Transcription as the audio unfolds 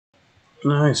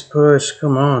Nice push.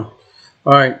 Come on.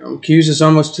 All right, Q's is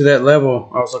almost to that level.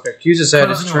 I was like, Q's is at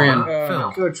his trend.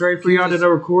 Good trade for y'all that I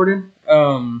recorded.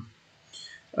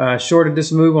 Shorted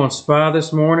this move on SPY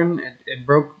this morning. It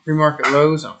broke pre-market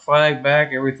lows and flagged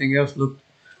back. Everything else looked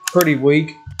pretty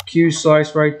weak. Q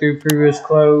sliced right through previous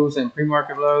close and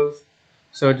pre-market lows.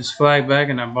 So it just flagged back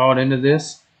and I bought into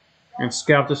this and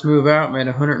scalped this move out. Made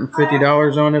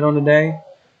 $150 on it on the day.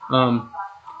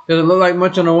 Doesn't look like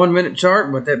much on a 1 minute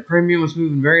chart, but that premium was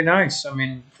moving very nice. I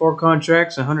mean, 4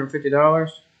 contracts,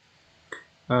 $150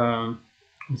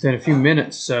 within a few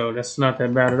minutes, so that's not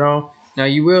that bad at all. Now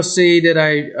you will see that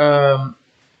I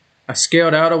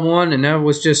scaled out of one, and that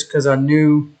was just because I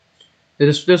knew that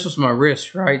this was my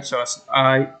risk, right? So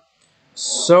I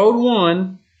sold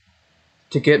one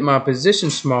to get my position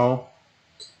small.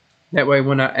 That way,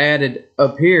 when I added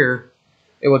up here,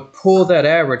 it would pull that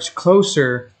average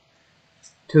closer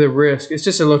to the risk. It's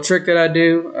just a little trick that I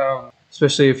do,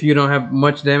 especially if you don't have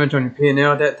much damage on your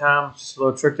P&L at that time. It's just a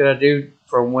little trick that I do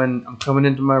for when I'm coming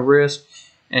into my risk.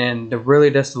 And really,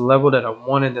 that's the level that I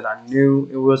wanted, that I knew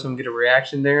it was going to get a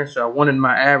reaction there. So I wanted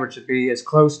my average to be as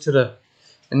close to the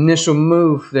initial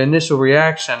move, the initial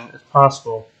reaction as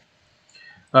possible.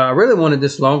 I really wanted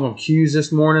this long on Qs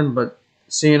this morning, but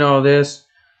seeing all this,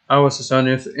 I was just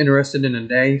uninterested in a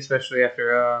day, especially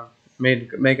after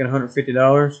making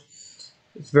 $150.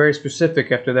 It's very specific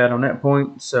after that on that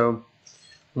point. So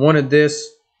I wanted this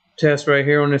test right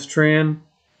here on this trend,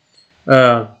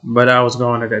 but I was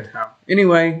gone at that time.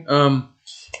 Anyway, if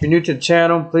you're new to the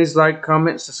channel, please like,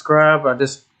 comment, subscribe.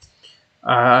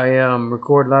 I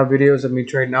record live videos of me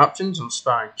trading options on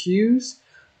SPY and Qs.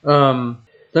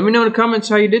 Let me know in the comments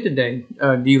how you did today.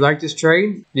 Do you like this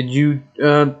trade? Did you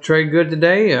trade good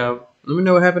today? Let me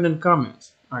know what happened in the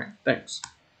comments. All right, thanks.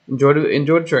 Enjoy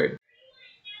the trade.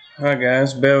 Alright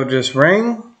guys, bell just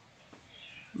rang.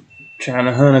 Trying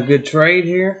to hunt a good trade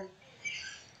here.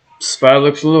 SPY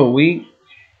looks a little weak.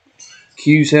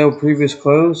 Q's held previous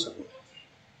close.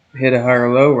 Hit a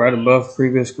higher low right above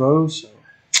previous close. So,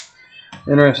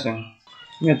 interesting.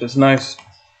 We got this nice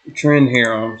trend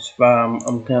here on SPY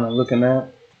I'm kind of looking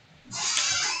at.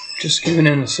 Just give it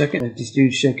in a second. Let these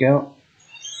dudes shake out.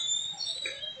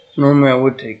 Normally I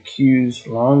would take Q's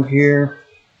long here.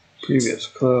 Previous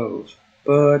close.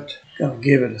 But I'll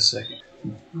give it a second.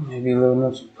 Maybe loading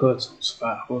up some puts on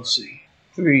SPY. We'll see.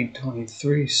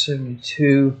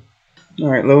 323.72.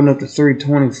 Alright, loading up to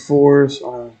 324s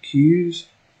on Qs.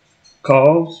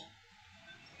 Calls.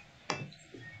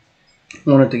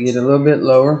 Want it to get a little bit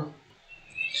lower.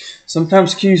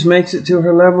 Sometimes Qs makes it to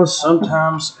her level,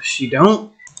 sometimes she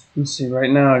don't. Let's see, right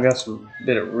now I got some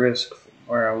bit of risk from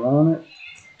where I want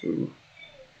it.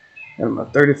 Got my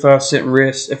 35-cent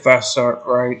risk if I start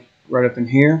right up in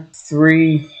here.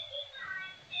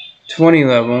 320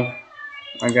 level,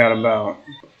 I got about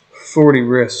 40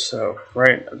 risks. So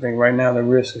I think right now the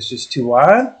risk is just too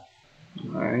wide.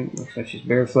 Alright, looks like she's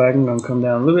bear flagging. Gonna come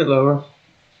down a little bit lower.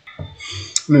 I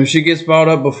mean, if she gets bought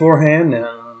up beforehand,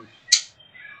 then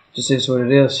just is what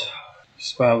it is.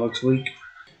 SPY looks weak.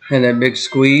 Had that big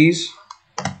squeeze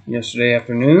yesterday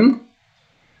afternoon.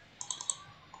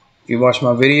 If you watched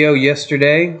my video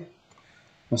yesterday,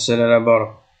 I said that I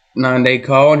bought a 9-day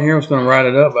call in here. I was going to write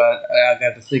it up, but I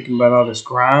got to thinking about all this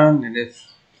grind and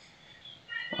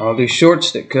all these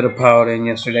shorts that could have piled in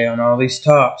yesterday on all these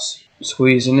tops.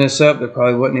 Squeezing this up, there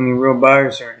probably wasn't any real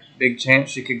buyers there. Big chance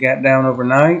she could get down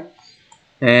overnight,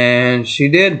 and she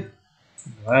did.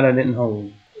 Glad I didn't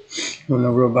hold.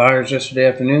 No real buyers yesterday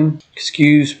afternoon.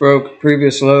 Qs broke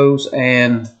previous lows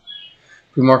and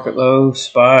pre-market lows.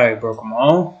 SPY broke them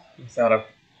all without a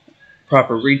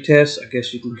proper retest. I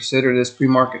guess you can consider this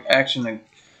pre-market action a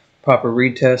proper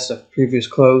retest of previous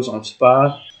close on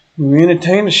SPY. We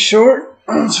entertain a short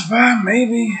on SPY,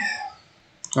 maybe.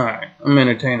 Alright, I'm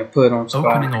entertaining a put on SPY.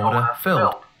 Opening order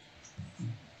filled.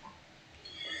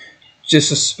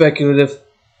 Just a speculative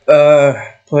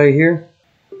play here.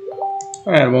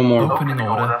 Alright, one more. Opening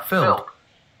order filled.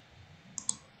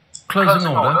 Closing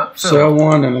order filled. Sell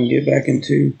one and then get back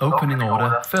into. Opening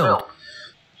order filled.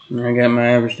 And I got my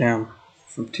average down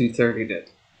from 230 to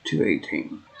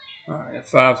 218. Alright, that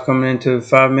 5's coming into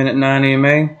 5-minute 9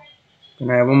 EMA.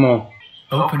 Gonna have one more.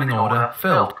 Opening order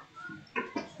filled.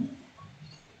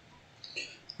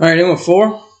 Alright, then with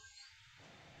 4.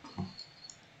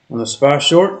 On the SPY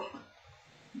short.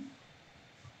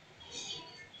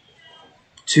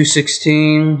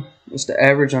 216 is the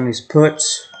average on these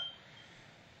puts.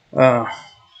 Right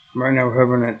now we're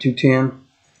hovering at 210.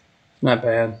 Not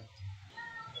bad.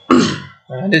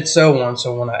 I did sell one,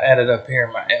 so when I added up here,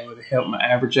 it would help my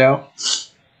average out.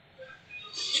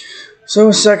 So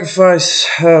a sacrifice.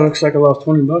 Looks like I lost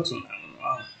 20 bucks on that one.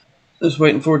 Wow. Just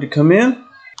waiting for it to come in.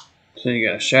 So you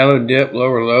got a shallow dip,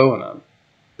 lower low, and a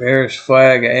bearish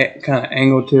flag kind of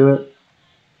angle to it.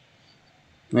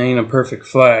 Ain't a perfect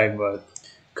flag, but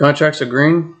contracts are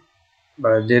green.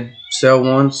 But I did sell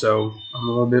one, so I'm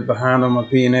a little bit behind on my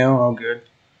P&L. All good.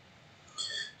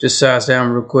 Just sized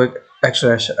down real quick.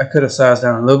 Actually, I could have sized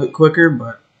down a little bit quicker,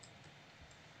 but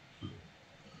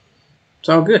it's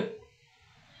all good.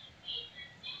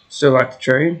 Still like to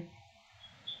trade.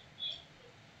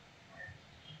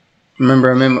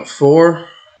 Remember, I'm in at 4.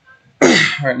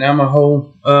 Right now, my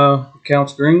whole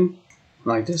account's green.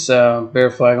 Like this bear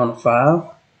flag on a 5.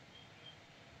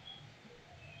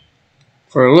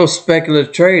 For a little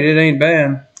speculative trade, it ain't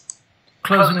bad.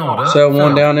 Closing order. Sell one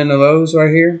filled. down in the lows right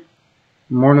here.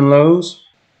 Morning lows.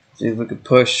 See if we could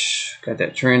push. Got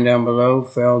that trend down below.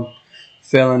 Fell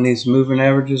in these moving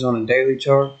averages on a daily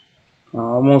chart.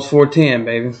 Almost 410,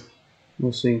 baby.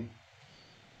 We'll see.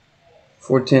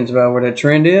 410 is about where that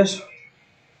trend is.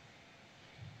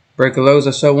 Break the lows.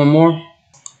 I sell one more. Here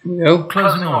we go.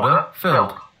 Closing order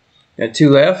filled. Got 2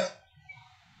 left.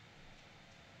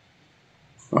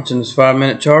 Watching this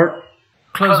 5-minute chart.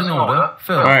 Closing order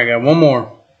filled. All right, got one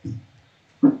more.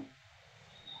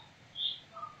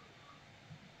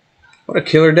 What a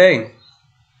killer day.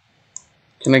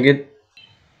 Can I get...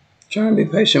 Trying to be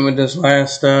patient with this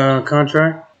last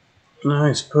contract.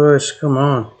 Nice push. Come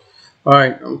on. All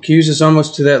right, Q's is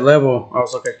almost to that level. I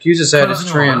was looking. Q's is at its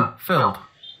Closing trend. order filled.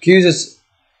 Q's is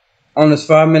on this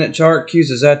 5-minute chart.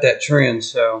 Q's is at that trend.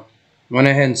 So went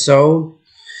ahead and sold.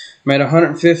 Made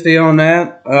 150 on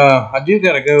that. I do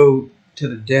got to go to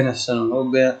the dentist in a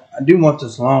little bit. I do want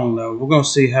this long though. We're gonna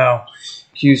see how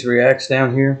Q's reacts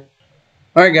down here.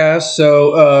 All right, guys.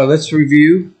 So let's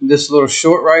review this little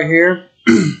short right here.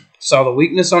 Saw the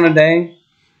weakness on a day.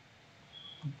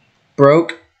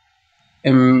 Broke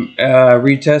and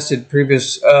retested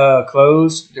previous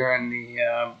close during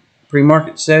the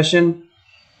pre-market session.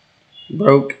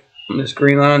 Broke this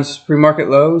green line's pre-market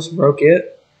lows. Broke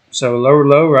it. So lower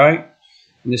low, right?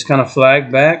 And just kind of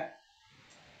flagged back.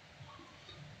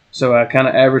 So I kind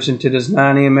of averaged into this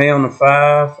 9 EMA on the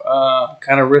 5.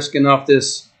 Kind of risking off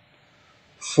this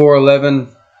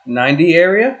 411.90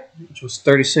 area, which was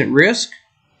 30-cent risk.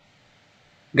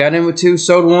 Got in with 2,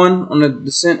 sold 1 on the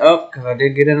descent up because I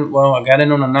did get in. Well, I got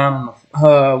in on a 9 on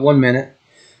the 1 minute.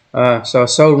 So I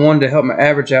sold 1 to help my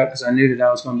average out because I knew that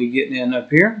I was going to be getting in up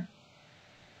here.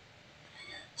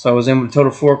 So I was in with a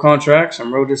total 4 contracts. I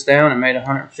wrote this down and made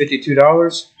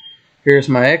 $152. Here's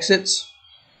my exits.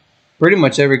 Pretty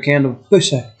much every candle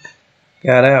push I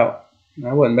got out.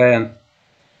 That wasn't bad.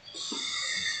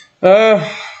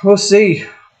 We'll see.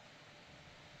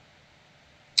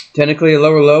 Technically a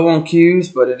lower low on Q's,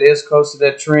 but it is close to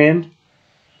that trend.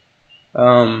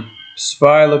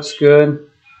 SPY looks good.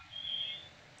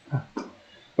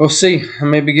 We'll see. I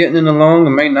may be getting in the long, I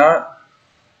may not.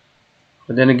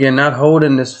 But then again, not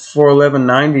holding this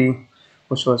 411.90,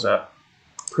 which was a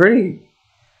pretty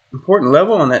important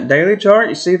level on that daily chart.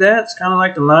 You see that? It's kind of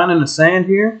like the line in the sand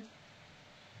here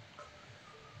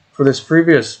for this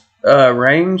previous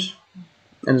range,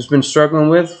 and it's been struggling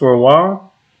with for a while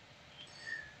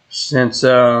since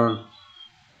really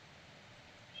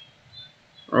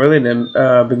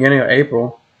the beginning of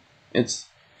April. It's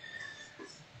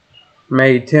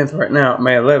May 10th right now,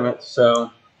 May 11th.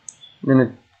 So then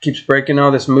it keeps breaking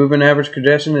all this moving average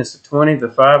congestion. It's the 20, the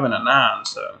 5, and a 9.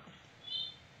 So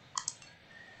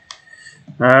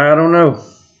I don't know.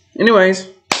 Anyways,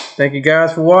 thank you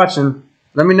guys for watching.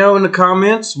 Let me know in the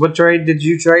comments, what trade did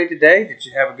you trade today? Did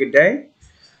you have a good day?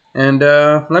 And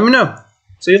let me know.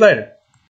 See you later.